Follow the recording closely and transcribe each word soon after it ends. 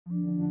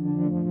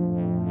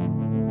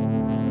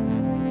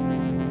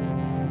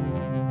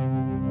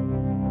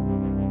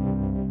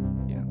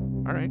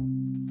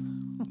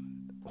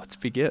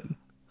begin.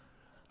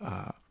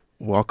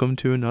 Welcome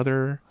to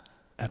another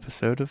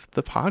episode of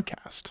the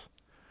podcast.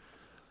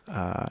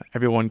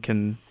 Everyone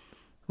can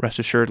rest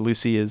assured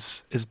Lucy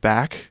is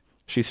back.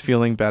 She's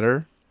feeling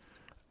better.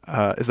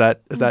 Is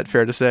that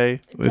fair to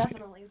say, Lucy?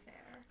 Definitely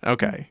fair.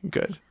 Okay,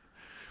 good.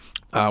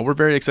 We're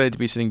very excited to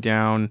be sitting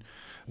down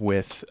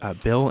with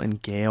Bill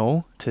and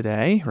Gail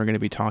today. We're going to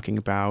be talking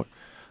about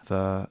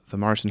the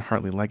Marsden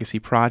Hartley Legacy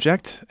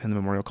Project and the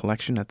Memorial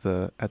Collection at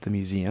the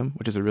museum,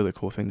 which is a really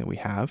cool thing that we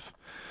have.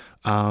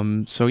 Why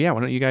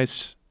don't you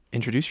guys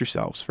introduce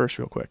yourselves first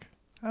real quick?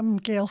 I'm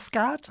Gail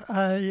Scott.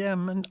 I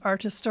am an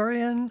art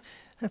historian.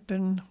 I've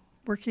been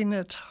working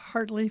at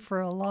Hartley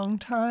for a long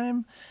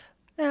time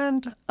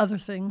and other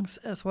things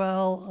as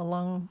well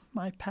along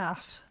my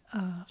path.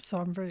 So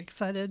I'm very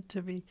excited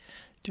to be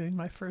doing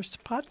my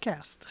first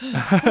podcast.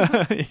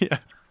 Yeah.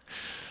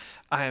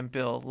 I am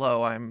Bill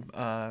Lowe. I'm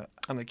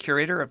the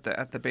curator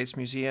at the Bates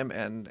Museum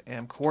and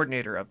am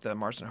coordinator of the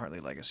Marsden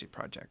Hartley Legacy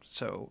Project.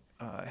 So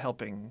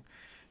helping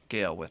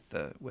Gail with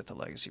the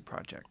Legacy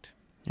Project.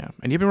 Yeah,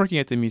 and you've been working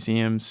at the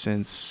museum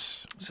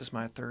since... This is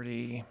my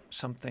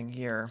 30-something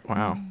year.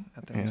 Wow.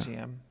 At the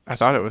museum. I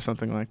thought it was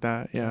something like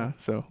that, yeah.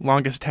 So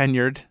longest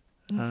tenured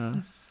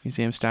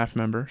museum staff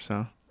member,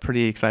 so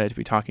pretty excited to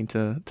be talking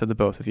to the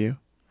both of you.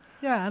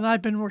 Yeah, and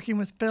I've been working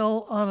with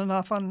Bill on and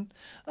off on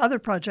other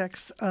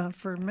projects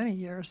for many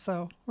years,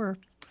 so we're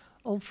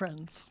old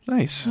friends.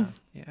 Nice.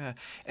 Yeah,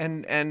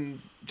 and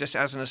just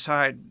as an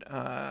aside,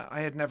 I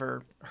had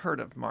never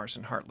heard of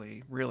Marsden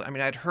Hartley. Really, I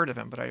mean, I'd heard of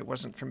him, but I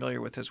wasn't familiar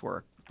with his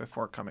work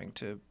before coming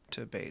to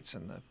Bates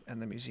and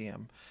the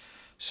museum.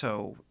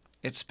 So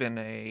it's been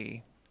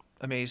a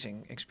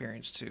amazing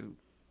experience to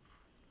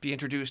be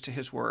introduced to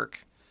his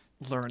work,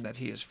 learn that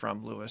he is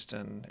from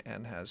Lewiston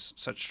and has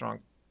such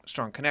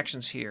strong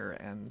connections here,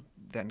 and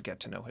then get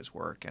to know his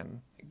work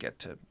and get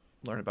to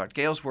learn about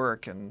Gail's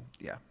work, and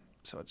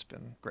so it's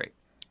been great.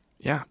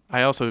 Yeah,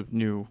 I also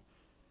knew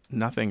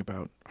nothing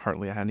about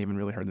Hartley. I hadn't even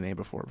really heard the name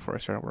before I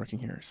started working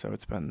here. So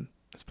it's been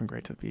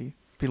great to be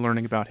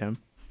learning about him.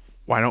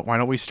 Why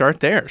don't we start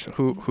there? So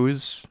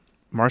who's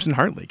Marsden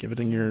Hartley? Give it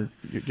your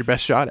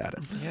best shot at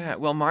it. Yeah,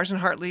 well, Marsden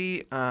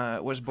Hartley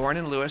was born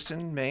in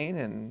Lewiston, Maine,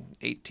 in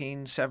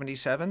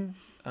 1877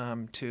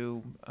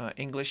 to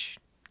English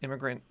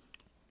immigrant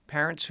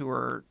parents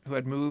who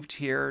had moved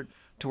here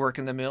to work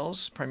in the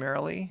mills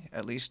primarily,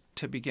 at least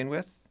to begin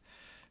with.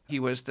 He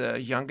was the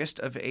youngest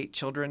of 8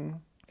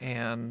 children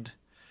and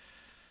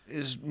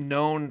is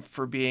known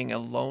for being a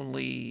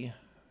lonely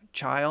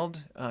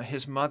child.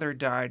 His mother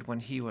died when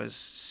he was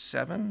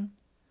 7.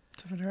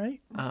 Is that right?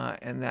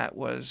 And that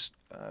was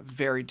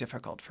very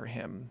difficult for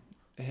him.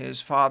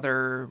 His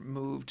father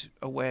moved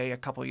away a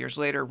couple years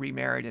later,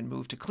 remarried, and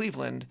moved to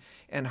Cleveland,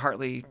 and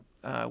Hartley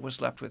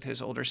was left with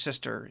his older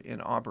sister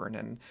in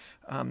Auburn.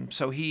 And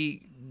so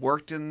he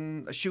worked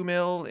in a shoe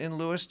mill in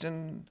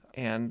Lewiston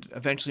and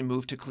eventually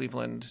moved to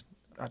Cleveland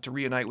to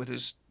reunite with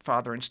his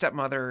father and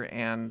stepmother,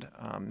 and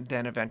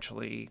then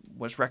eventually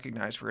was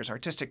recognized for his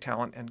artistic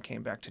talent and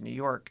came back to New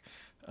York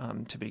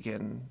to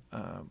begin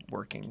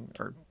working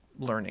or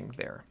learning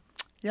there.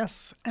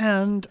 Yes,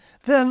 and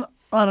then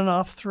on and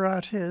off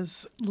throughout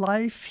his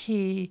life,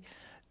 he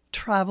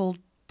traveled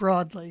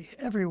broadly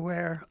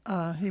everywhere.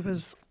 He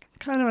was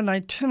kind of an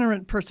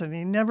itinerant person.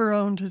 He never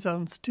owned his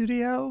own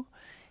studio.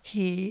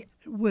 He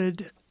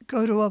would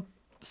go to a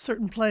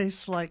certain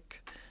place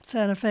like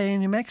Santa Fe,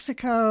 New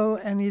Mexico,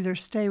 and either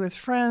stay with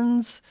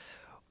friends,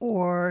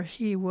 or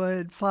he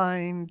would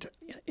find,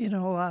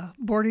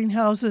 boarding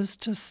houses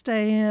to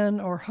stay in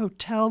or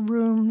hotel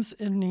rooms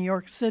in New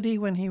York City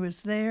when he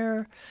was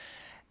there.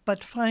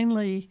 But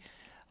finally,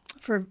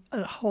 for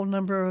a whole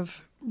number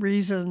of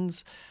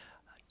reasons,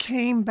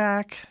 came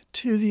back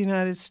to the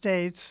United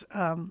States.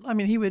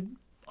 He would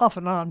off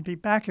and on be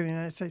back in the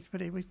United States,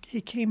 but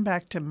he came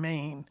back to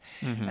Maine.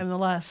 Mm-hmm. And the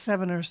last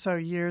 7 or so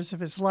years of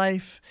his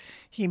life,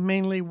 he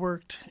mainly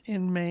worked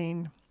in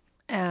Maine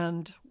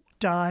and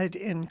died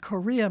in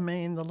Korea,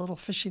 Maine, the little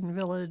fishing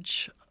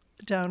village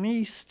down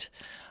east,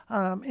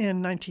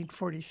 in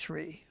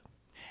 1943.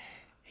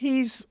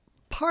 He's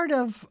part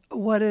of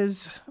what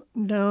is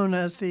known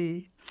as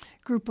the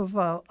group of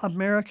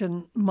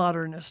American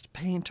modernist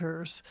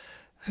painters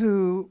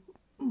who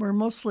were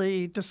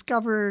mostly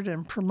discovered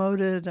and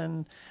promoted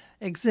and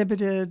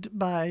exhibited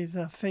by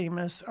the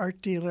famous art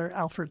dealer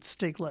Alfred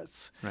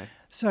Stieglitz. Right.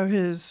 So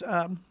his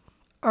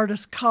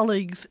artist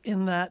colleagues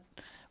in that,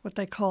 what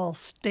they call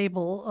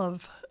stable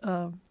of,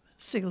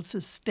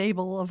 Stieglitz's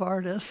stable of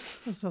artists,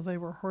 as though they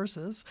were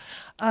horses,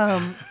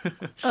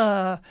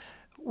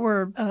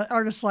 were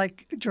artists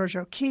like George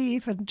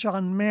O'Keeffe and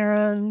John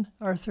Marin,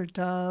 Arthur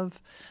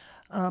Dove,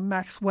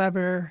 Max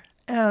Weber,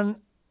 and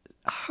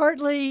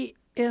Hartley,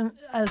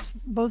 as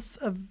both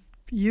of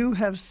you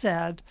have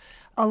said,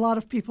 a lot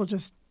of people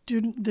just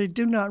do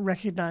not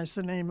recognize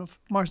the name of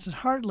Marsden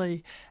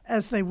Hartley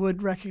as they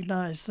would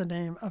recognize the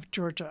name of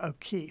Georgia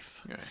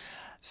O'Keeffe. Okay.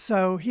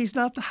 So he's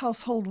not the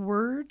household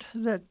word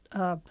that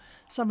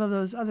some of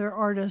those other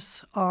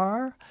artists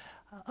are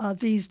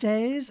these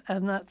days,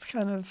 and that's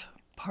kind of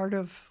part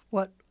of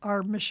what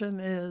our mission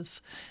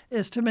is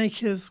to make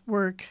his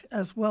work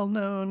as well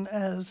known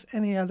as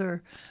any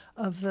other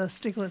of the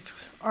Stieglitz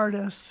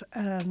artists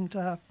and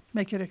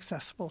make it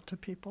accessible to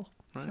people.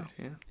 Right, So.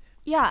 yeah.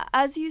 Yeah,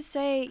 as you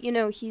say,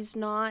 he's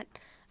not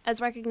as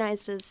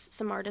recognized as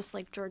some artists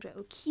like Georgia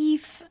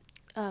O'Keeffe.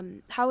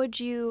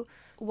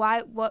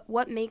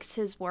 What makes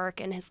his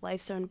work and his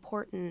life so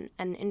important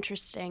and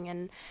interesting,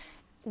 and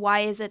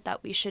why is it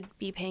that we should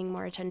be paying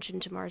more attention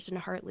to Marsden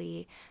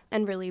Hartley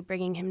and really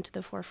bringing him to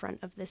the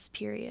forefront of this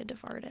period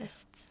of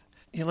artists?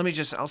 Yeah, let me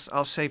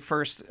I'll say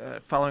first,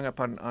 following up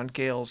on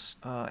Gail's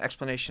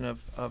explanation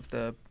of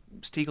the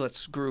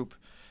Stieglitz group,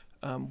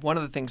 one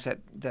of the things that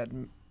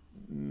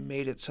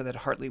made it so that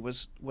Hartley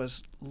was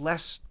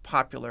less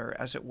popular,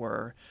 as it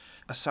were,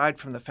 aside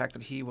from the fact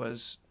that he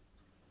was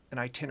an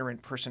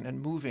itinerant person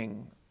and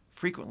moving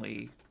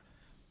frequently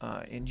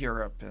in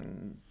Europe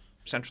and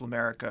Central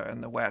America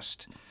and the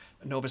West,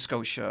 Nova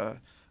Scotia.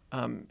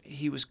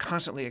 He was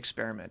constantly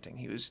experimenting.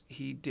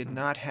 He did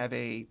not have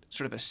a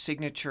sort of a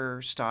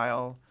signature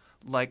style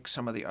like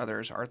some of the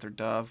others, Arthur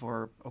Dove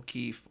or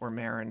O'Keeffe or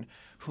Marin,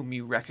 whom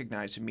you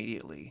recognize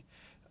immediately.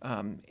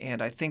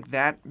 And I think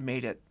that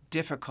made it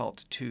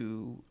difficult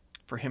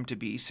for him to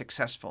be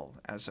successful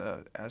as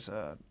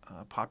a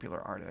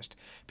popular artist,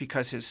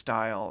 because his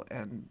style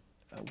and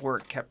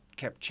work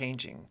kept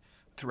changing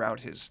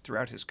throughout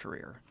his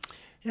career.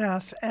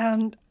 Yes,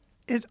 and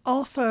it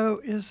also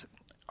is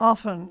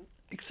often,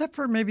 except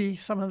for maybe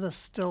some of the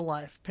still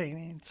life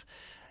paintings,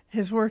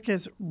 his work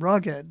is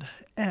rugged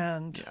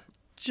and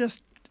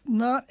just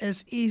not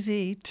as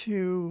easy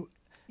to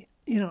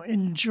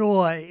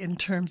enjoy in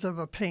terms of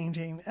a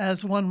painting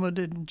as one would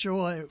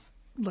enjoy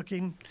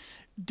looking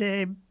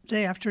day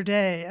after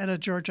day at a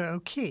Georgia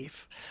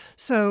O'Keeffe.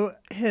 So,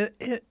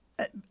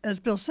 as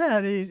Bill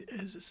said, he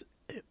is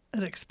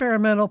an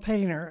experimental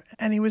painter,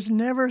 and he was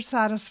never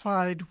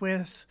satisfied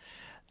with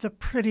the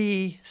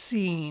pretty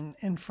scene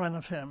in front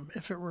of him.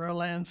 If it were a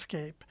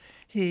landscape,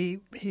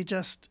 he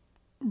just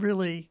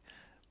really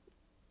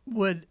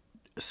would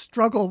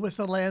struggle with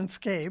the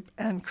landscape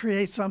and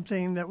create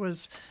something that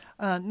was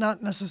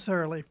not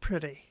necessarily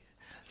pretty.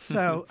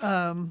 So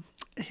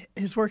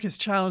his work is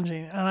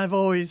challenging, and I've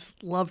always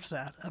loved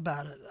that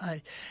about it.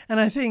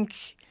 I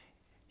think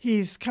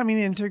he's coming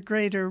into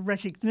greater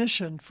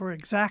recognition for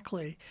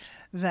exactly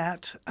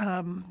that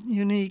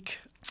unique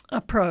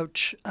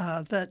approach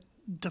that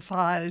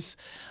defies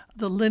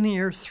the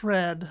linear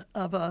thread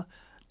of a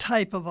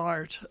type of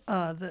art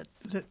that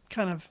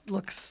kind of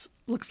looks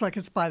like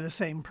it's by the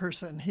same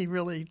person. He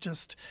really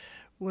just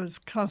was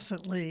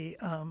constantly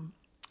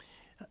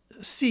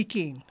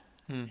seeking.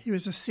 He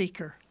was a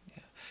seeker.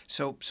 Yeah.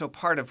 So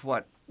part of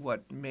what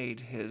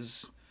made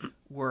his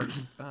work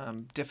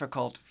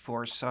difficult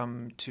for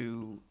some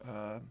to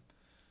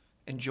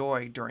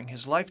enjoy during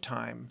his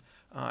lifetime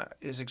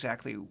is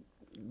exactly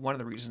one of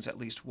the reasons, at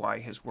least, why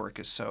his work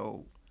is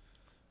so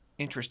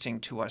interesting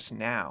to us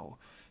now,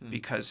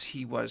 because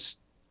he was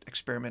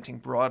experimenting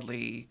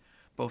broadly,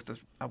 both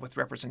with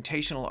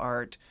representational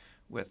art,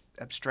 with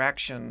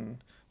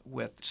abstraction,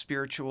 with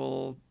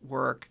spiritual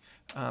work.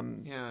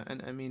 Yeah,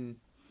 and I mean,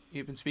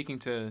 you've been speaking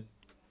to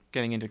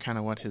getting into kind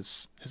of what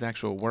his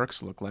actual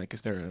works look like.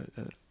 Is there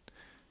a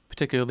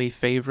particularly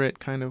favorite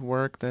kind of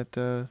work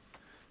that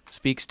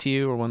speaks to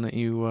you, or one that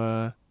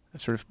you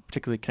sort of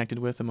particularly connected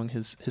with among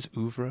his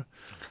oeuvre?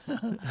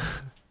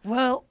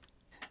 Well,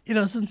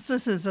 since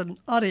this is an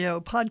audio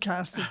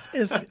podcast,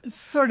 it's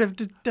sort of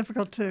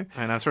difficult to.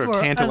 I know, sort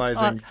of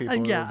tantalizing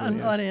people.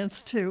 An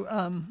audience too.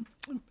 I'm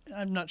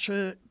not sure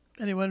that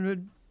anyone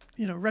would,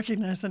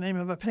 recognize the name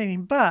of a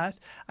painting, but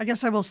I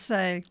guess I will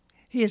say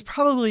he is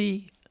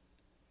probably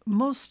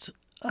most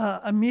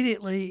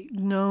immediately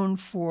known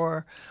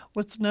for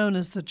what's known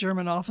as the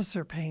German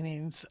officer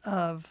paintings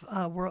of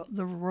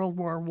the World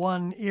War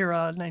I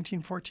era,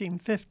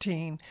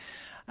 1914-15.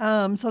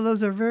 So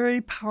those are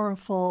very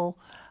powerful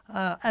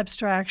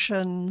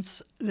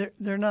abstractions.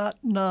 They're not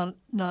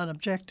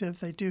non-objective.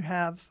 They do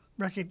have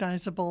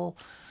recognizable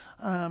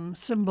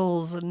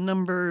symbols and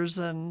numbers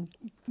and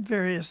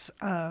various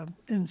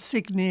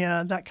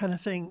insignia, that kind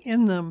of thing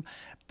in them,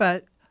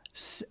 but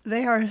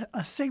they are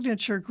a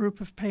signature group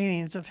of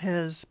paintings of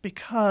his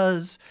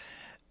because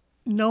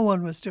no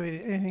one was doing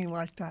anything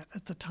like that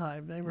at the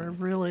time. They were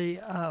really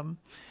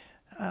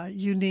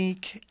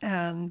unique,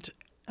 and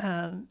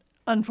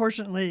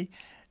unfortunately,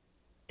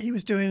 he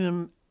was doing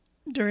them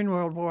during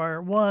World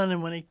War I,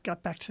 and when he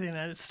got back to the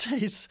United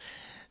States,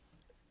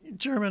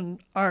 German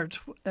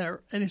art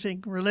or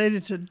anything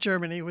related to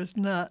Germany was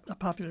not a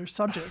popular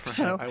subject.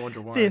 So I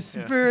wonder why. these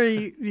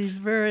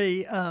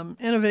very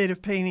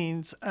innovative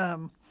paintings,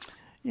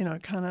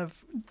 kind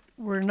of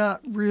were not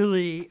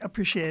really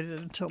appreciated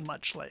until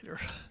much later.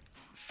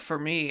 For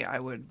me, I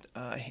would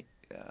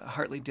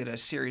Hartley did a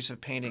series of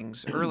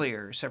paintings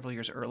several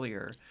years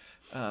earlier,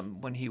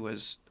 when he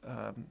was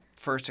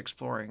first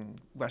exploring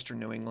Western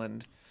New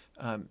England,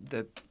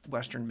 the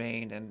Western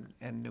Maine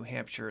and New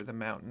Hampshire, the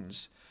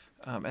mountains.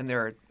 And there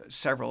are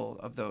several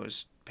of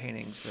those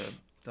paintings.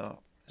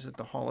 Is it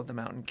the Hall of the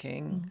Mountain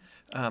King?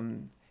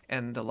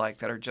 and the like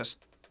that are just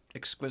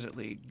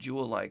exquisitely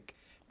jewel-like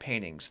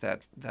paintings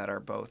that are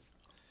both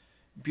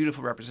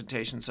beautiful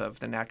representations of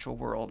the natural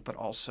world, but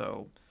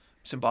also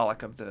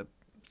symbolic of the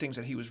things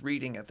that he was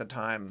reading at the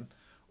time,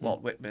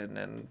 Walt Whitman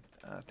and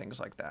things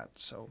like that.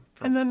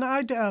 And then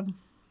I'd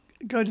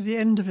go to the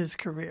end of his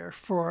career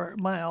for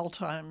my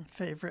all-time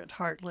favorite,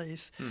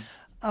 Hartley's.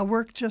 A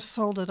work just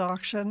sold at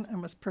auction and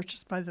was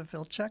purchased by the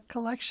Wilczek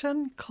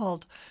collection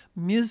called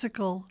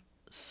Musical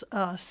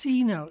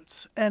C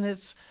Notes. And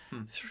it's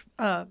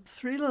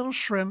three little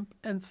shrimp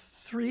and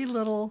three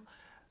little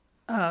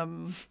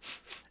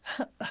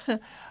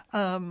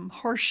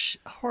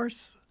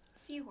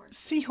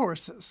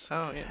seahorses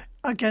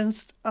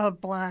against a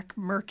black,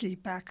 murky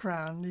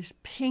background, these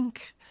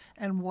pink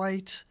and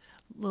white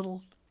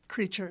little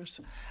creatures.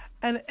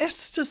 And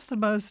it's just the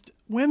most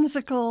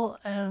whimsical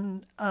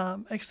and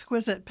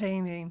exquisite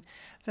painting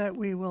that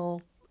we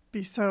will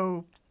be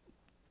so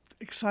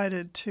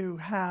excited to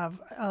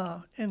have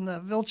in the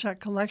Wilczek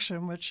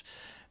collection, which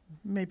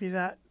maybe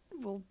that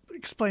we'll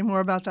explain more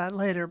about that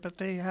later, but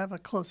they have a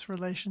close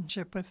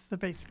relationship with the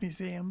Bates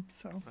Museum.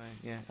 So right,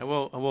 yeah, I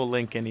will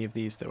link any of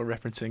these that we're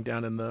referencing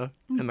down in the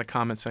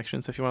comment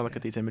section. So if you want to look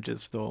at these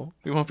images,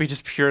 we won't be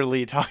just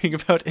purely talking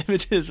about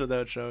images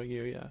without showing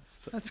you. Yeah,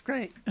 so. That's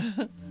great.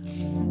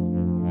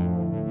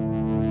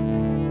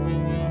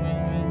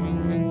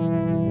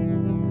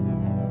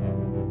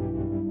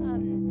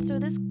 So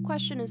this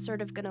question is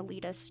sort of going to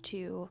lead us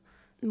to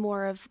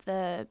more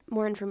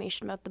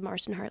information about the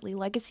Marsden Hartley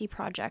Legacy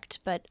Project.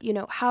 But,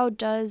 how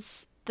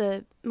does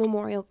the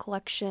memorial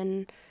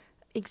collection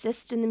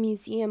exist in the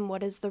museum?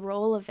 What is the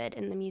role of it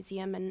in the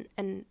museum?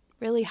 And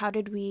really, how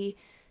did we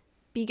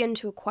begin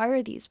to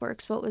acquire these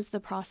works? What was the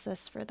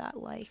process for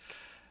that like?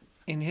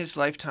 In his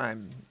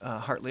lifetime,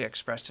 Hartley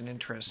expressed an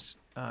interest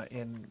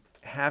in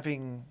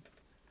having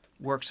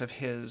works of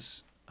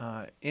his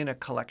in a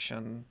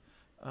collection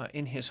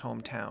in his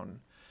hometown.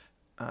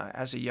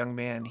 As a young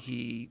man,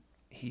 he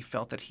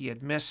felt that he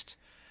had missed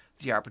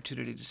the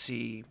opportunity to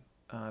see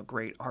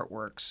great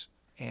artworks,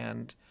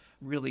 and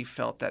really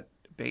felt that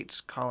Bates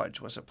College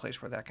was a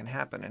place where that can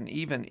happen. And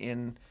even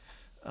in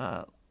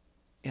the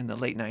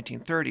late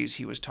 1930s,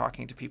 he was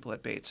talking to people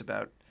at Bates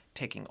about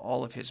taking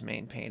all of his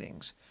main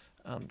paintings.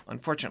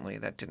 Unfortunately,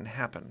 that didn't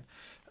happen.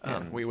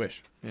 We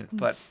wish. Yeah.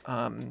 But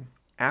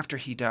after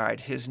he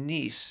died, his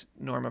niece,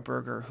 Norma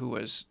Berger, who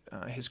was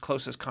his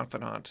closest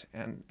confidant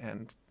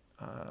and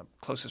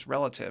closest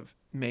relative,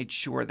 made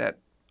sure that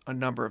a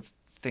number of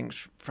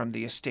things from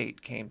the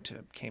estate came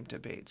to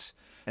Bates,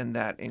 and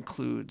that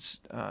includes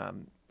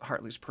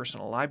Hartley's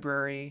personal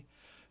library,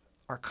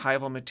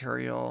 archival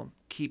material,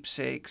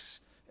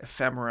 keepsakes,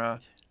 ephemera,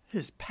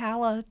 his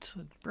palette,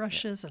 and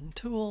brushes and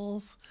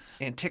tools,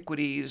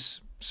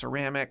 antiquities,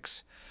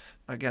 ceramics,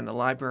 again the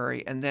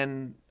library, and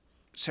then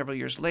several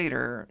years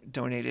later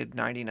donated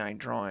 99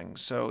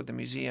 drawings. So the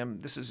museum,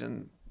 this is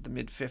in the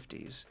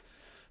mid-50s,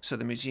 so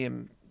the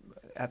museum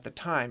at the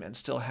time and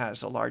still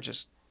has the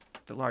largest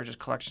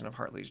collection of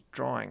Hartley's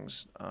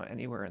drawings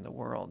anywhere in the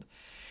world.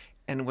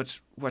 And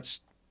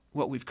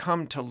what we've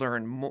come to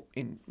learn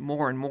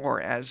more and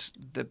more as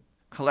the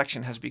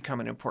collection has become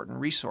an important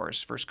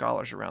resource for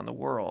scholars around the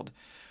world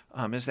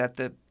is that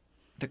the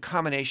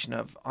combination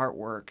of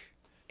artwork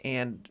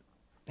and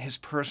his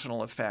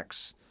personal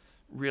effects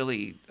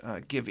really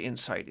give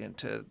insight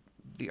into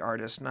the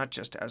artist, not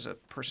just as a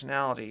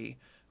personality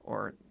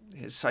or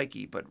his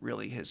psyche, but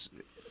really his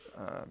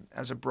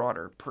as a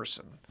broader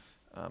person.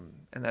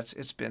 And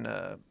it's been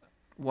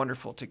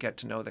wonderful to get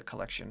to know the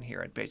collection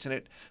here at Bates. And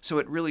it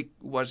really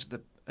was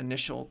the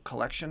initial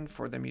collection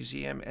for the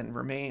museum and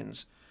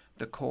remains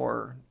the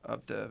core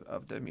of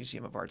the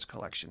Museum of Art's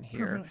collection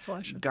here,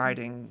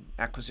 guiding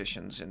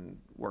acquisitions in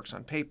works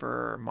on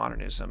paper,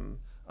 modernism,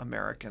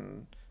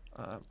 American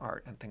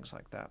art, and things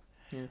like that.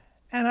 Yeah.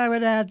 And I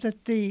would add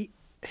that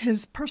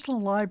his personal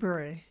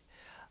library,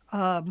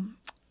 I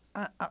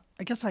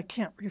guess I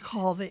can't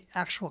recall the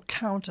actual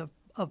count of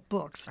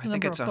books. I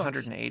think it's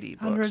 180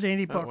 books.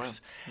 180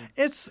 books. Oh, wow.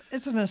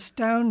 It's an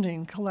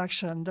astounding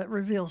collection that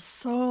reveals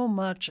so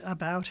much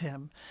about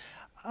him.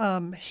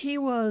 He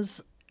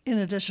was, in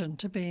addition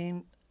to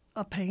being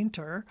a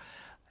painter,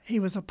 he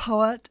was a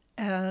poet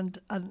and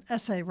an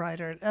essay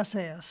writer, an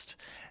essayist.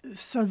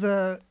 So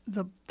the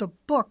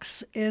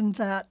books in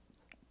that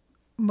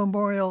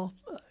memorial,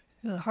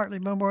 the Hartley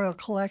Memorial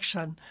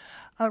Collection,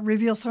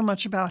 reveal so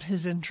much about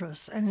his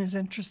interests, and his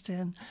interest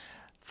in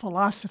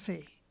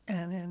philosophy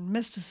and in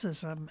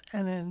mysticism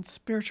and in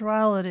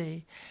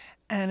spirituality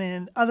and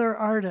in other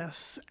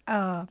artists.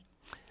 And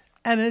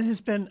it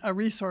has been a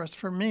resource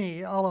for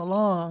me all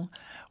along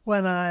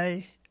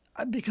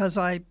because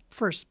I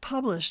first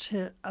published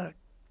a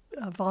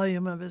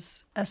volume of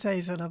his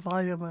essays and a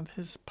volume of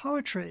his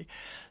poetry.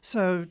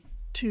 So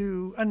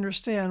to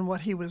understand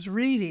what he was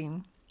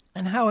reading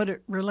and how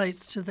it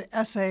relates to the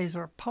essays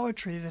or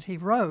poetry that he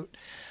wrote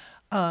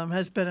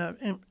has been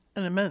an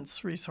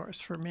immense resource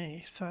for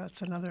me. So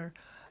it's another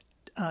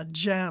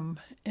gem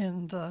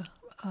in the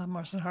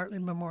Marsden Hartley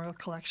Memorial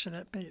Collection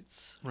at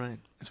Bates. Right.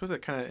 I suppose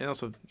that kind of, and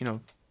also,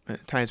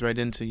 it ties right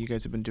into, you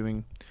guys have been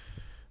doing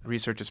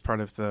research as part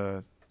of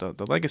the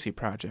Legacy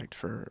Project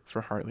for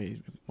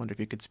Hartley. I wonder if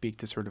you could speak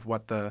to sort of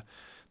what the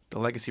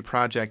Legacy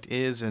Project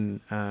is,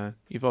 and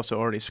you've also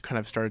already kind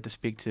of started to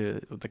speak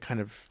to the kind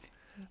of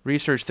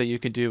research that you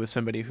can do with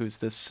somebody who's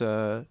this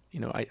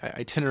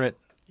itinerant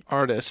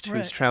artist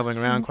who's traveling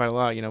around quite a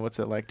lot. What's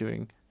it like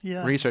doing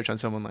research on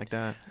someone like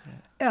that?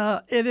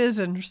 It is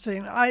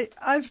interesting. I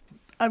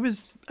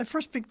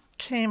first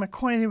became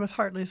acquainted with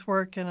Hartley's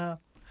work in a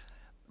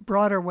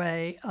broader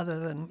way, other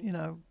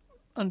than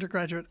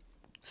undergraduate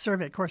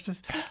survey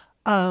courses,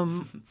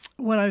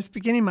 when I was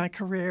beginning my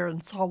career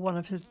and saw one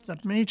of the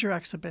major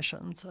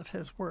exhibitions of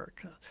his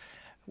work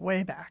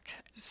way back.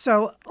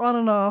 So on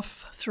and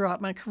off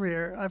throughout my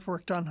career, I've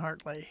worked on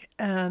Hartley,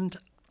 and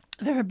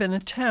there have been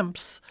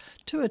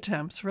two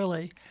attempts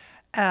really,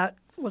 at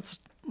what's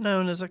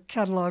known as a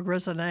catalogue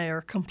raisonné,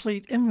 or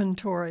complete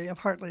inventory of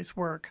Hartley's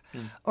work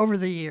over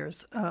the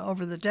years,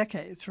 over the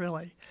decades,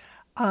 really.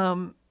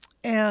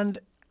 And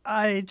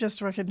I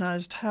just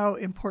recognized how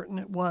important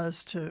it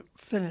was to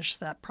finish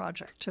that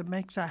project, to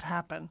make that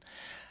happen.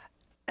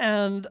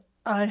 And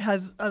I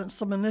had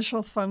some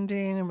initial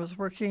funding and was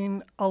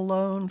working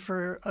alone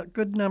for a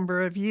good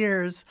number of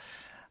years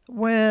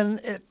when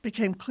it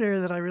became clear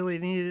that I really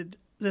needed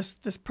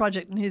this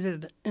project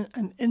needed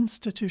an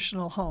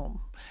institutional home.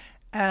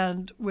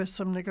 And with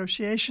some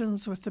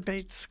negotiations with the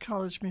Bates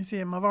College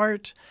Museum of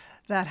Art,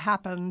 that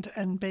happened,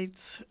 and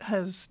Bates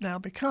has now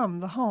become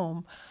the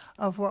home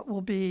of what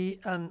will be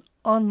an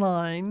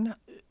online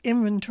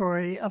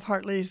inventory of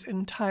Hartley's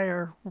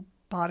entire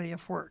body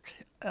of work,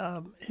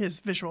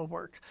 his visual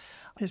work,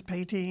 his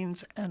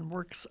paintings and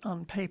works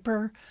on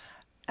paper.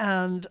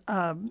 And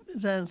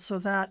then so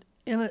that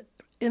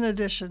in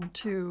addition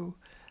to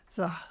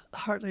the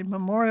Hartley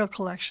Memorial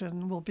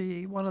Collection will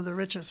be one of the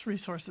richest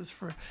resources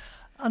for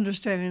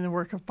understanding the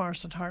work of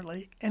Marsden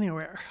Hartley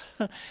anywhere.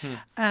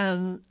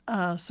 And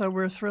so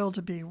we're thrilled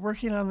to be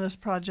working on this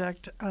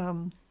project.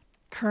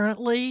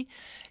 Currently,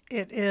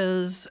 it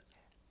is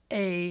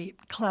a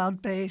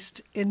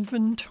cloud-based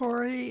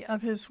inventory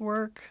of his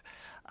work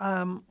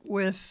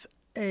with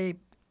a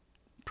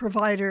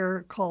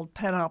provider called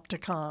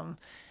Panopticon.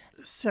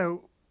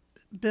 So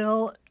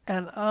Bill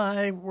and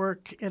I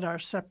work in our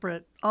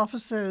separate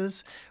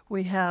offices.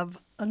 We have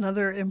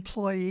another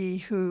employee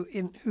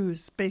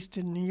who's based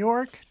in New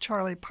York,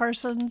 Charlie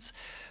Parsons,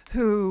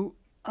 who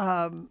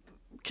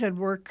can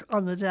work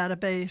on the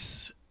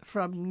database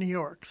from New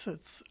York, so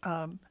it's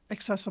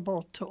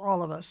accessible to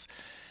all of us.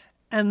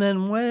 And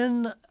then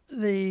when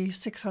the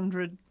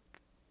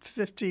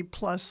 650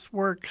 plus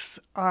works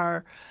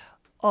are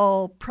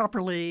all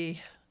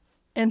properly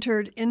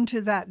entered into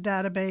that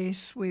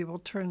database, we will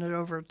turn it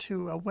over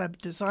to a web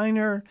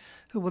designer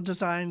who will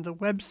design the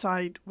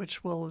website,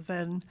 which will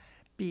then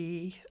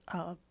be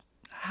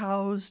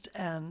housed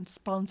and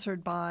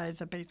sponsored by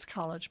the Bates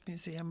College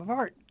Museum of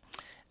Art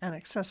and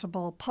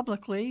accessible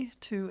publicly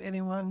to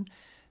anyone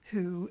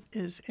who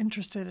is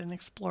interested in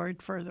exploring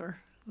further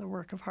the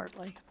work of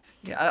Hartley.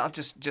 Yeah, I'll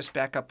just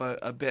back up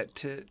a bit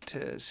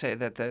to say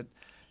that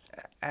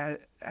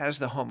as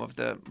the home of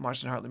the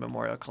Marsden Hartley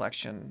Memorial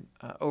Collection,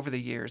 over the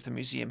years, the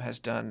museum has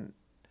done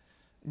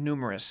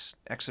numerous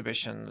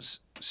exhibitions,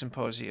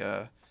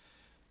 symposia,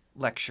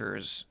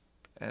 lectures,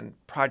 and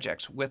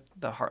projects with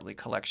the Hartley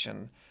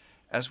collection,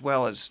 as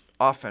well as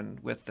often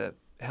with the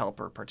help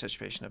or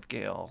participation of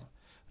Gail.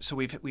 So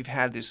we've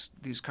had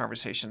these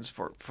conversations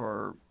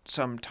for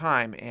some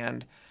time,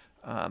 and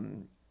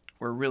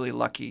we're really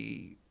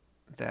lucky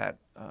that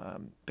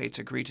Bates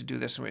agreed to do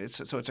this.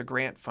 So it's a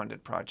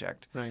grant-funded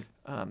project. Right.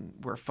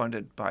 We're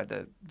funded by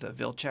the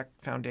Vilcek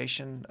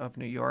Foundation of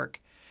New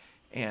York,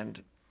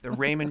 and the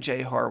Raymond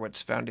J.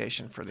 Horowitz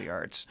Foundation for the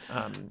Arts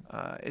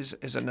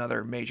is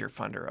another major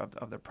funder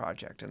of the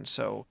project. And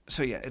so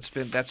yeah,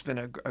 that's been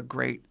a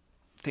great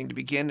thing to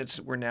begin.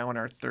 We're now in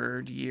our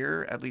third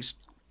year, at least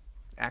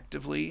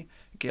actively.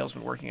 Gail's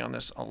been working on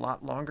this a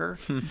lot longer.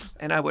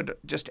 And I would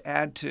just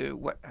add to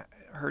what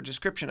her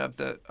description of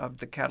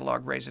the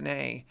catalog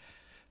raisonné.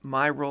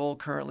 My role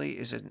currently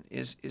is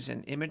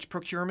in image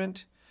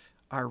procurement.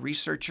 Our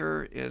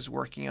researcher is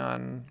working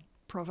on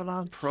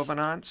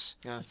provenance.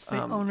 Yeah. It's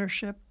the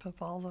ownership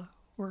of all the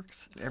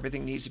works.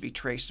 Everything needs to be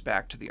traced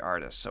back to the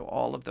artist. So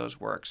all of those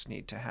works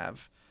need to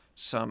have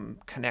some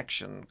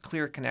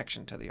clear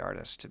connection to the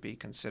artist to be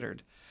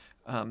considered.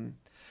 And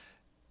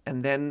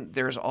then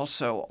there's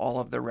also all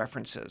of the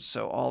references.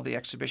 So all the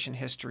exhibition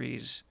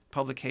histories,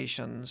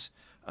 publications.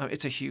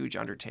 It's a huge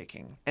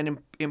undertaking and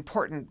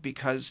important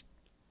because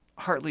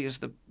Hartley is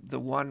the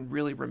one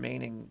really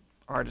remaining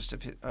artist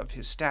of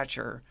his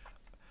stature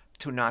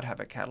to not have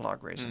a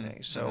catalog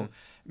raisonné. So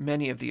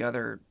many of the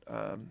other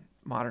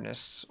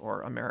modernists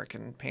or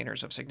American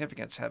painters of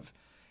significance have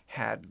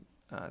had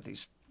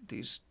these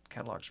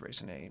catalogs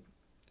raisonné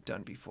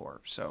done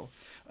before. So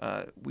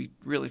we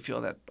really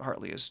feel that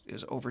Hartley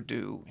is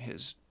overdue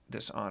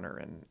this honor,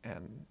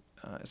 and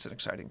it's an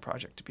exciting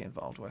project to be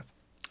involved with.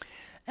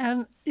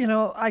 And,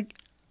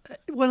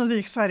 one of the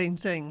exciting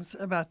things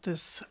about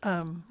this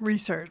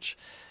research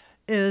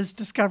is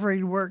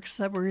discovering works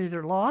that were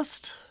either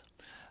lost,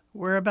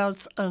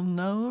 whereabouts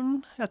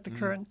unknown at the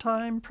current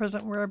time,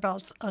 present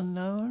whereabouts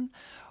unknown,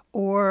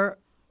 or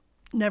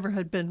never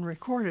had been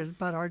recorded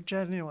but are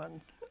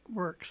genuine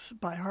works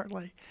by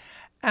Hartley.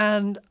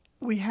 And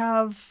we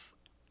have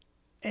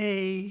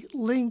a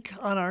link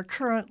on our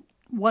current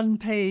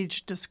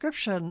one-page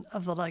description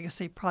of the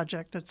Legacy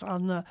Project that's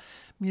on the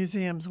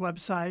museum's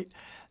website,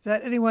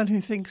 that anyone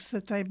who thinks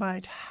that they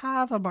might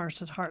have a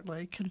Marsden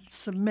Hartley can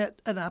submit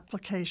an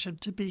application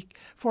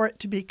for it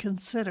to be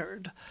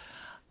considered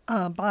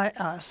by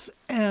us.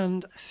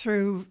 And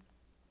through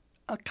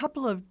a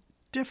couple of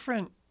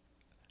different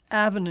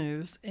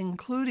avenues,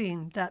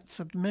 including that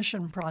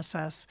submission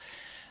process,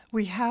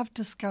 we have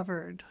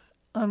discovered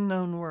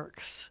unknown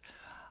works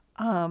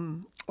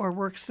or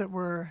works that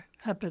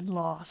have been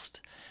lost.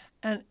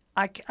 And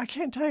I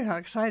can't tell you how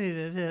exciting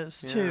it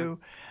is to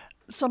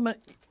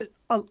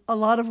a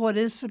lot of what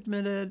is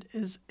submitted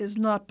is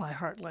not by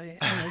Hartley,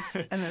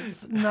 and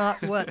it's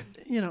not what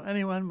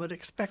anyone would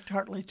expect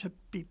Hartley to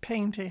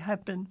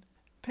have been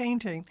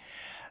painting.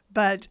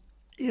 But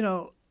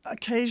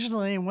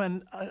occasionally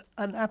when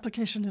an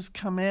application has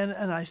come in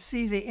and I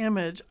see the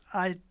image,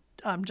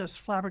 I'm just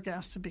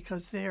flabbergasted,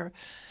 because there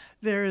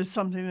is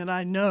something that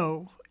I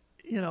know,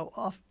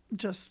 off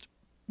just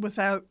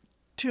without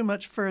too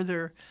much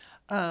further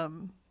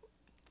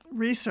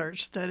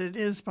research, that it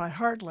is by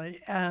Hartley.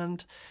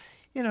 And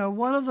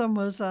one of them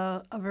was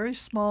a very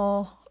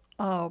small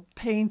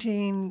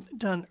painting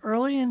done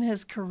early in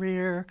his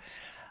career,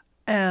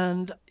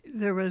 and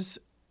there was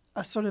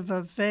a sort of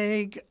a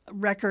vague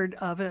record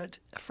of it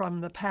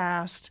from the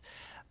past.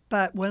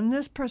 But when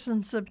this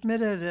person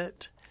submitted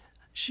it,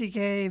 she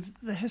gave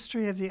the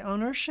history of the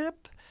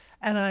ownership,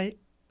 and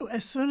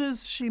as soon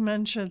as she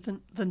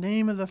mentioned the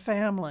name of the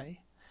family,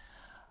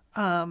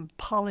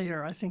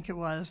 Pollier, I think it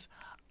was,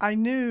 I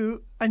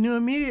knew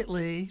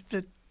immediately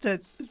that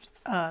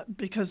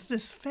because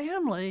this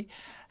family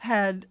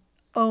had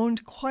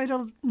owned quite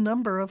a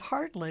number of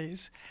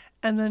Hartleys.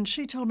 And then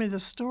she told me the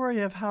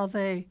story of how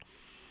they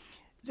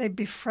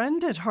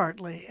befriended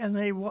Hartley, and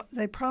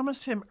they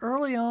promised him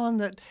early on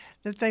that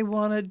they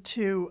wanted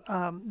to.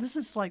 This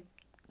is like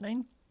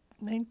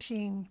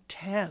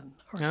 1910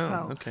 or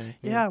so. Okay.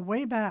 Yeah,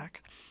 way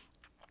back.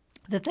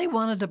 That they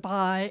wanted to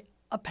buy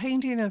a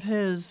painting of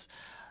his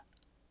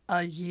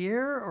a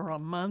year or a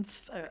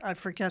month. I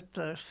forget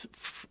the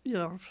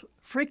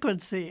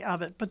frequency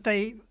of it, but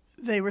they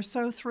were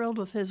so thrilled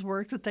with his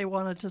work that they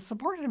wanted to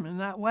support him in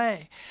that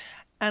way.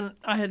 And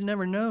I had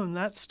never known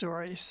that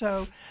story.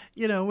 So,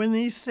 when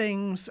these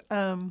things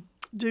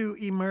do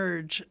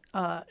emerge,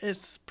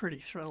 it's pretty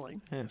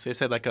thrilling. Yeah. So you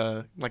said like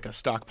a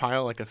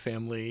stockpile, like a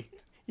family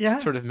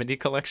sort of mini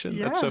collection.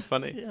 Yeah. That's so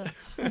funny.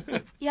 Yeah.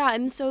 Yeah,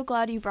 I'm so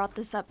glad you brought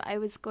this up. I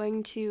was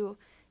going to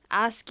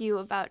ask you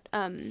about,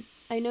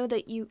 I know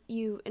that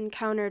you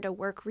encountered a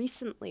work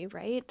recently,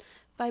 right,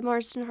 by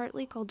Marsden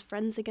Hartley called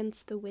Friends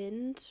Against the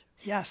Wind?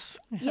 Yes.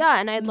 Yeah,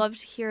 and I'd love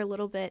to hear a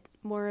little bit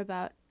more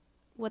about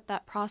what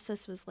that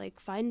process was like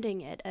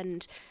finding it,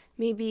 and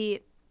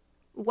maybe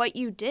what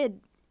you did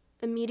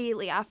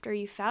immediately after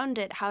you found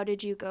it. How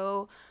did you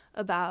go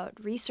about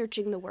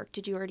researching the work?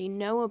 Did you already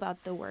know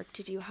about the work?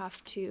 Did you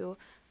have to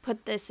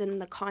put this in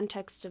the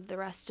context of the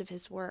rest of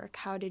his work?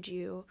 How did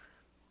you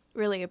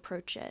really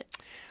approach it?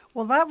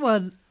 Well, that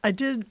one, I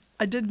did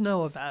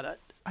know about it.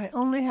 I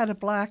only had a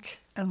black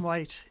and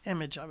white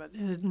image of it.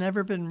 It had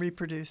never been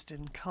reproduced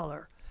in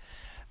color.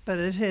 But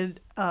it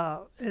had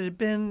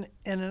been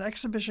in an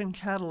exhibition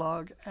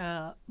catalog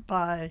of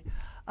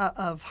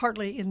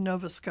Hartley in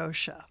Nova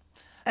Scotia,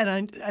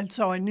 and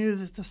so I knew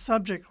that the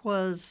subject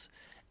was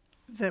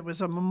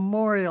a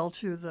memorial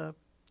to the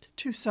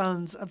two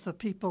sons of the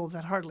people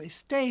that Hartley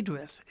stayed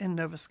with in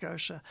Nova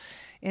Scotia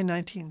in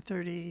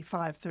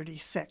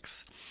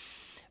 1935-36,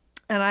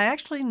 and I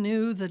actually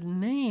knew the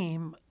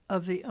name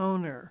of the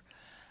owner,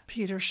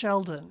 Peter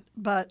Sheldon,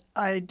 but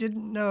I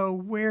didn't know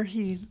where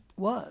he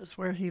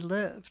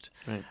lived.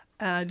 Right.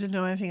 I didn't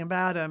know anything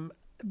about him,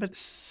 but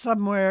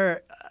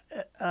somewhere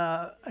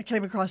I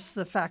came across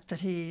the fact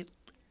that he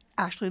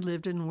actually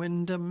lived in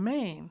Windham,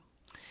 Maine.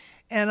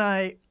 And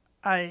I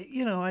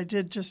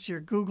did just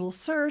your Google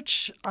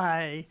search.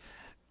 I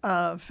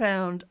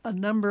found a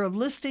number of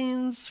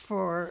listings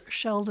for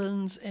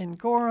Sheldons in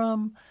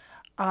Gorham.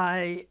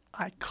 I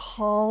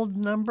called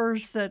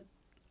numbers that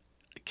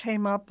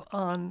came up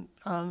on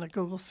the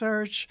Google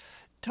search,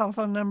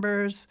 telephone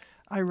numbers.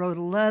 I wrote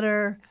a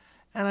letter,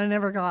 and I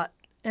never got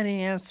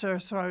any answer,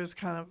 so I was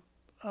kind of,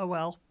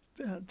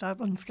 that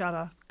one's got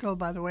to go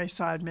by the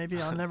wayside.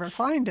 Maybe I'll never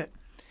find it.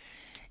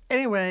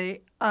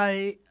 Anyway,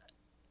 at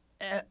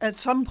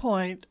some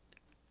point,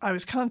 I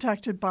was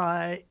contacted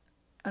by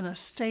an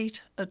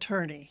estate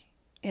attorney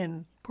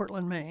in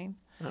Portland, Maine,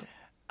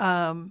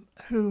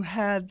 who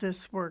had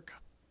this work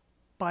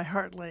by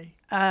Hartley,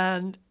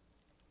 and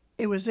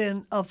it was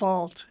in a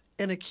vault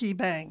in a key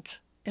bank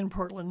in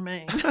Portland,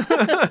 Maine.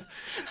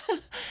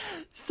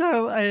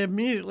 So I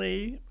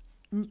immediately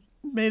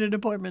made an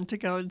appointment to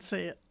go and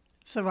see it.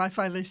 So I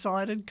finally saw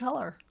it in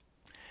color.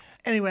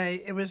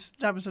 Anyway,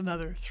 that was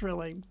another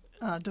thrilling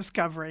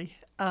discovery.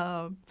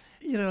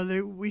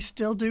 We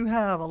still do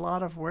have a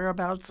lot of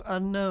whereabouts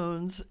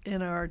unknowns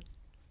in our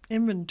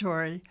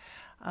inventory.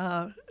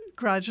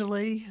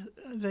 Gradually,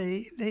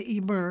 they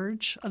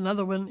emerge.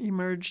 Another one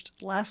emerged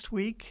last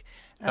week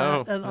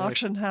at an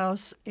auction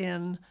house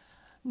in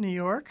New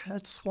York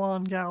at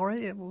Swan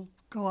Gallery. It will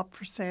go up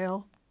for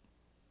sale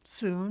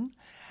soon,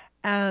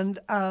 and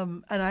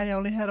I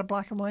only had a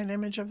black and white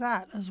image of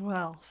that as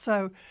well.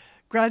 So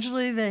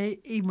gradually they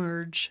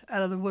emerge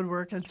out of the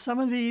woodwork, and some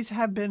of these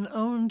have been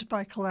owned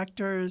by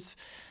collectors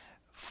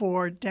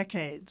for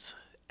decades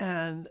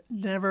and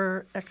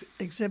never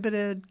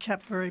exhibited,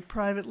 kept very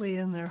privately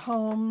in their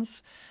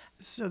homes.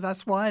 So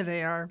that's why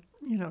they are,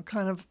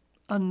 kind of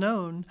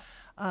unknown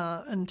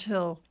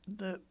until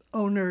the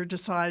owner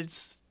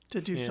decides to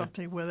do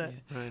something with it.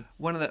 Yeah. Right.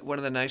 One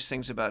of the nice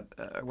things about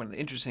one of the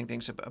interesting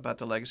things about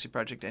the Legacy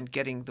Project and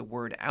getting the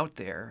word out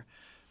there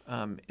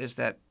is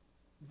that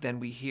then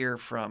we hear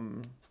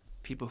from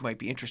people who might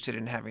be interested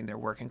in having their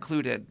work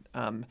included.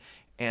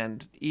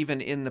 And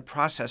even in the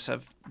process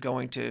of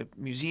going to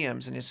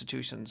museums and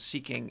institutions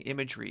seeking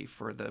imagery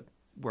for the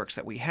works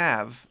that we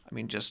have, I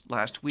mean, just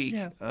last week,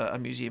 a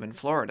museum in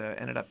Florida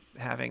ended up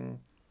having,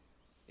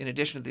 in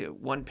addition to the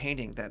one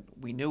painting that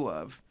we knew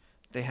of,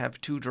 they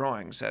have 2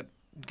 drawings that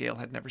Gail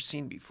had never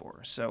seen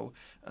before. So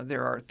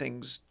there are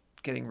things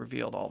getting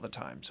revealed all the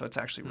time. So it's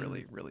actually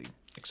really, really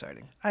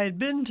exciting. I had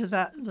been to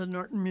the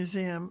Norton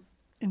Museum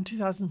in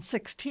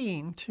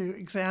 2016 to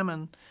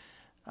examine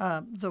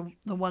the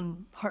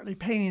one Hartley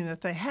painting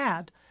that they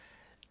had.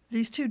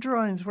 These 2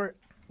 drawings were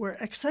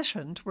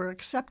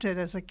accepted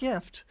as a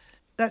gift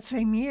that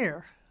same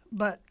year,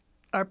 but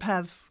our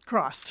paths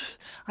crossed.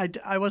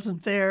 I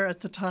wasn't there at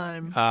the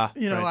time. Right.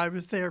 I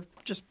was there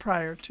just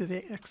prior to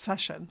the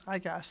accession, I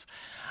guess.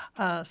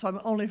 So I'm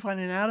only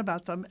finding out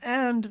about them,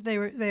 and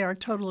they are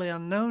totally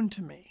unknown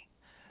to me.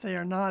 They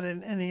are not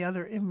in any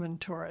other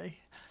inventory.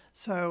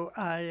 So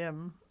I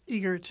am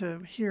eager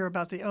to hear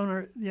about the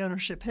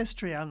ownership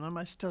history on them.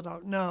 I still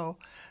don't know,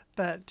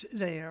 but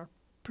they are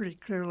pretty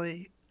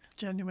clearly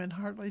genuine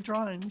Hartley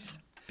drawings,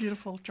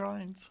 beautiful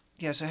drawings.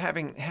 Yeah, so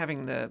having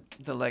the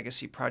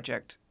Legacy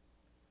Project,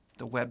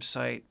 the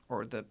website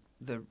or the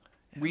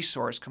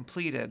resource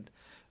completed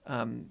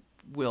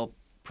will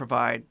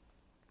provide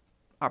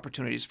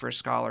opportunities for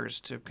scholars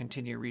to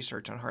continue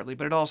research on Hartley,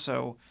 but it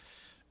also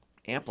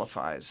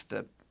amplifies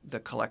the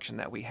collection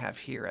that we have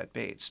here at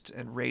Bates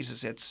and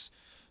raises its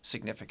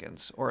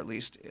significance, or at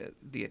least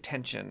the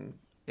attention,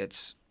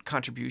 its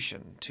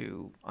contribution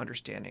to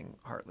understanding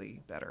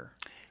Hartley better.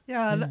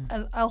 Yeah,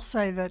 and I'll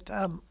say that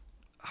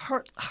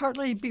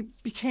Hartley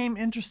became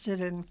interested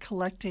in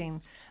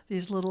collecting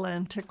these little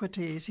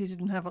antiquities. He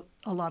didn't have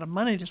a lot of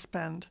money to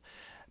spend,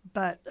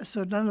 but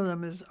so none of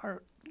them is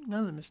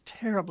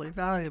terribly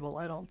valuable,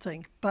 I don't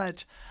think.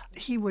 But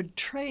he would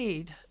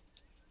trade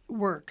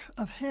work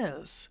of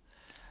his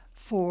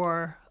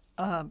for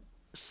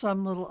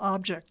some little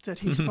object that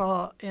he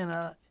saw in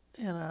a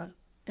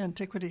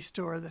antiquity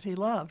store that he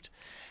loved.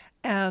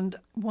 And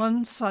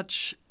one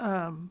such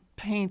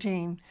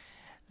painting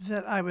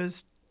that I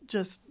was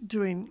just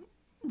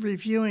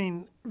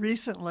reviewing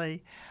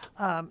recently,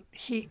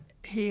 he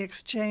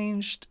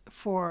exchanged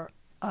for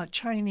a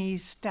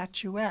Chinese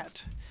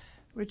statuette,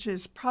 which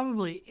is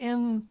probably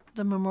in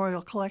the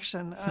memorial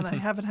collection, and I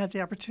haven't had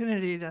the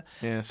opportunity to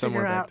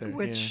figure out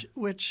which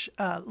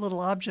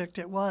little object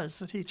it was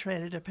that he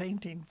traded a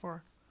painting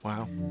for.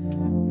 Wow.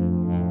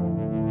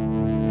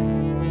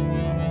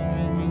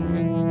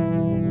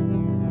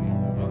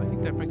 Well, I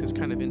think that brings us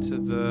kind of into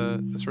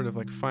the sort of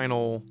like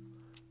final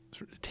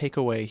sort of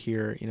takeaway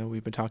here.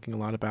 We've been talking a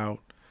lot about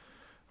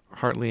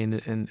Hartley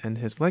and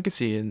his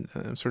legacy, and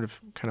I'm sort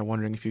of kind of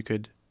wondering if you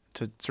could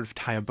to sort of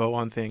tie a bow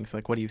on things.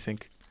 Like, what do you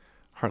think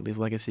Hartley's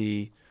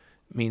legacy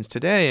means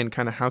today, and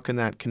kind of how can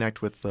that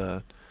connect with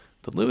the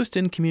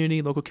Lewiston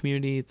community, local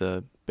community,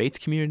 the Bates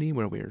community,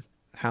 where we're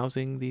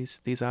housing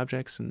these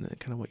objects, and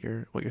kind of what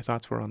your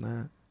thoughts were on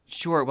that?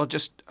 Sure. Well,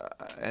 just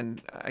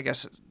and I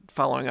guess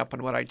following up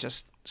on what I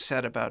just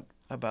said about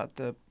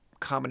the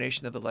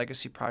combination of the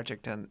Legacy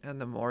Project and the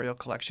Memorial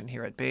Collection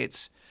here at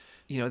Bates,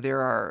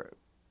 there are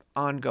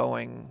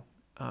ongoing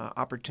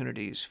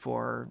opportunities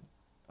for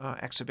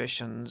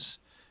exhibitions,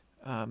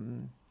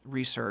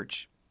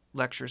 research,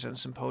 lectures, and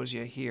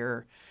symposia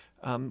here.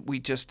 We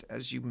just,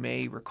 as you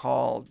may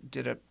recall,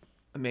 did an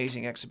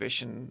amazing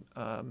exhibition,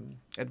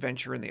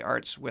 Adventure in the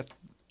Arts, with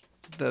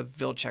the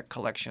Vilcek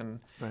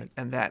collection, right.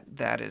 And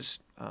that is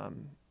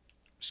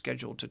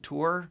scheduled to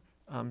tour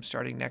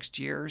starting next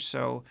year.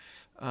 So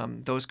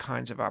those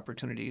kinds of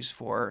opportunities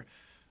for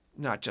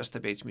not just the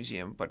Bates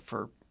Museum, but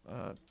for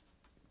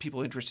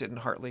people interested in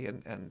Hartley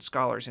and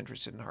scholars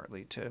interested in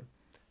Hartley to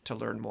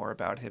learn more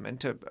about him and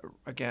to,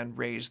 again,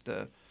 raise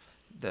the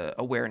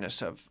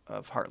awareness of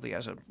Hartley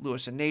as a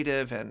Lewiston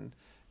native and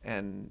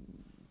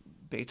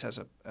Bates as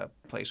a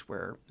place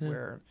where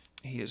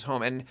he is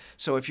home. And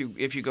so if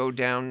you go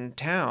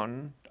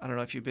downtown, I don't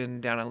know if you've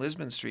been down on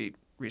Lisbon Street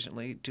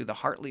recently, to the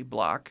Hartley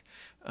block,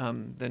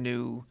 the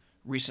new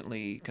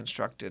recently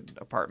constructed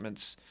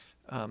apartments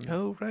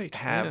Oh, right.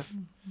 have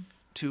Yeah.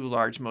 2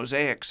 large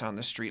mosaics on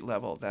the street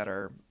level that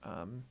are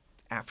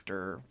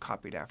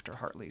copied after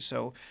Hartley.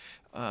 So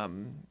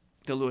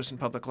the Lewiston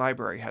Public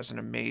Library has an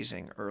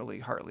amazing early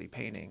Hartley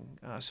painting.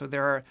 So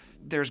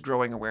there's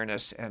growing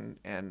awareness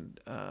and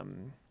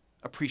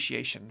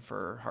appreciation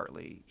for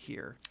Hartley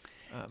here.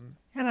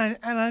 And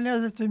I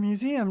know that the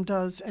museum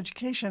does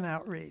education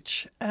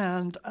outreach,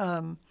 and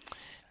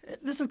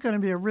this is going to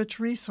be a rich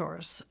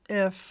resource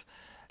if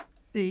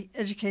the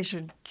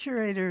education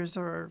curators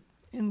or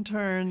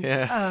interns,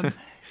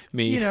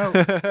 Me.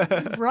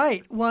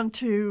 want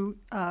to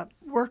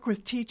work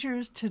with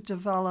teachers to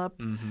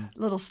develop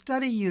little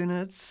study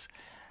units,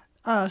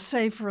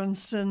 say, for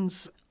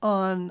instance,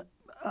 on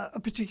a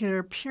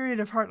particular period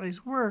of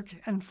Hartley's work,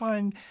 and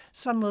find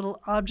some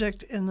little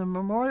object in the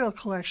memorial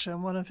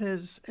collection, one of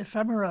his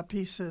ephemera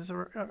pieces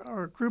or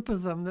a group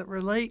of them that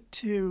relate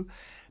to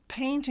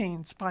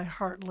paintings by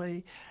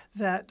Hartley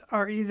that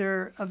are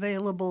either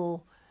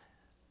available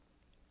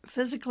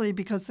physically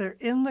because they're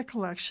in the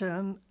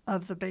collection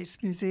of the Bates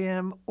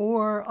Museum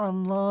or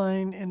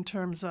online in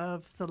terms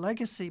of the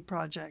Legacy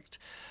Project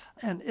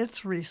and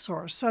its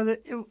resource. So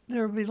that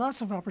there will be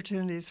lots of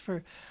opportunities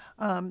for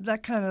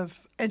that kind of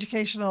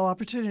educational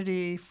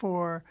opportunity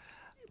for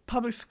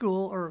public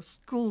school or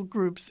school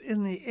groups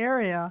in the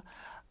area,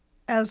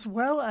 as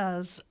well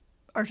as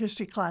art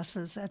history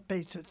classes at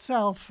Bates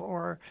itself,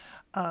 or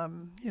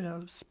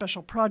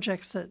special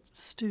projects that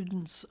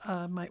students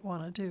might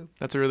want to do.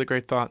 That's a really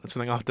great thought. That's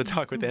something I'll have to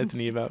talk with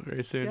Anthony about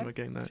very soon, about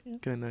getting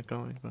that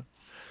going. But,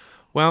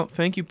 well,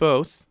 thank you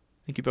both.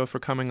 Thank you both for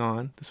coming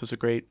on. This was a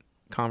great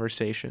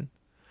conversation.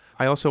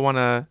 I also want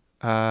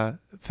to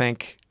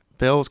thank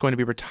Bill, is going to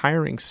be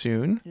retiring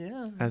soon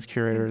as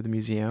curator of the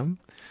museum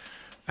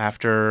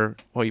after,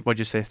 what'd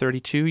you say,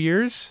 32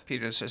 years?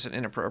 Peter, this is an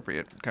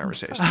inappropriate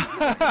conversation.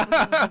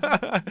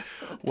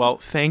 Well,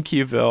 thank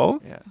you,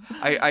 Bill. Yeah,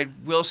 I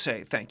will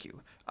say thank you.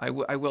 I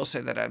will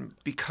say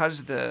that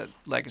because the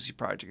Legacy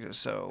Project is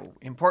so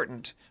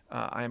important,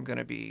 I am going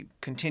to be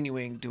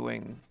continuing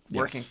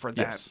working for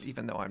that,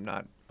 even though I'm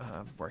not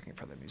working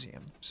for the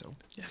museum. So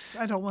yes,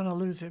 I don't want to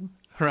lose him.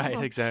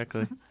 Right,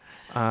 exactly.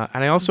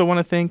 And I also want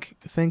to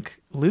thank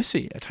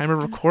Lucy. At time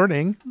of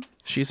recording,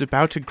 she's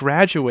about to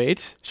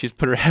graduate. She's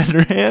put her head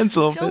in her hands a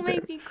little bit. Don't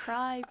make me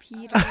cry,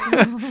 Peter.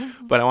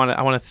 But I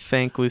want to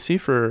thank Lucy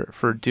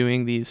for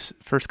doing these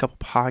first couple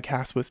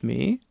podcasts with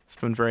me. It's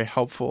been very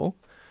helpful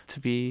to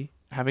be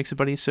having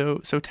somebody so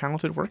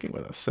talented working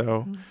with us.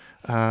 So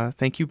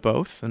thank you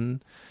both,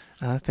 and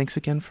thanks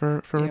again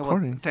for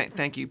recording. Well,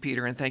 thank you,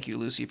 Peter, and thank you,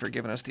 Lucy, for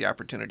giving us the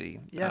opportunity.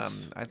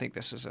 Yes. I think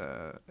this is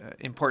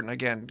important,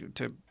 again,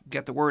 to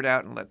get the word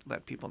out and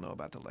let people know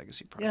about the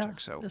Legacy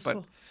Project.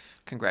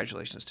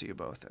 Congratulations to you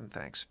both, and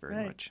thanks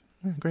very much.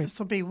 Yeah, great. This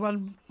will be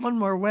one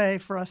more way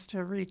for us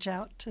to reach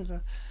out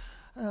to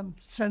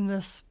send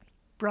this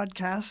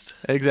broadcast.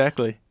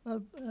 Exactly.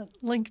 A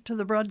link to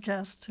the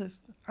broadcast to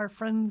our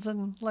friends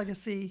and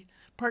Legacy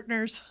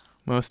partners.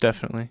 Most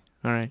definitely.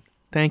 All right.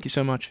 Thank you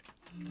so much.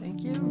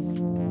 Thank you.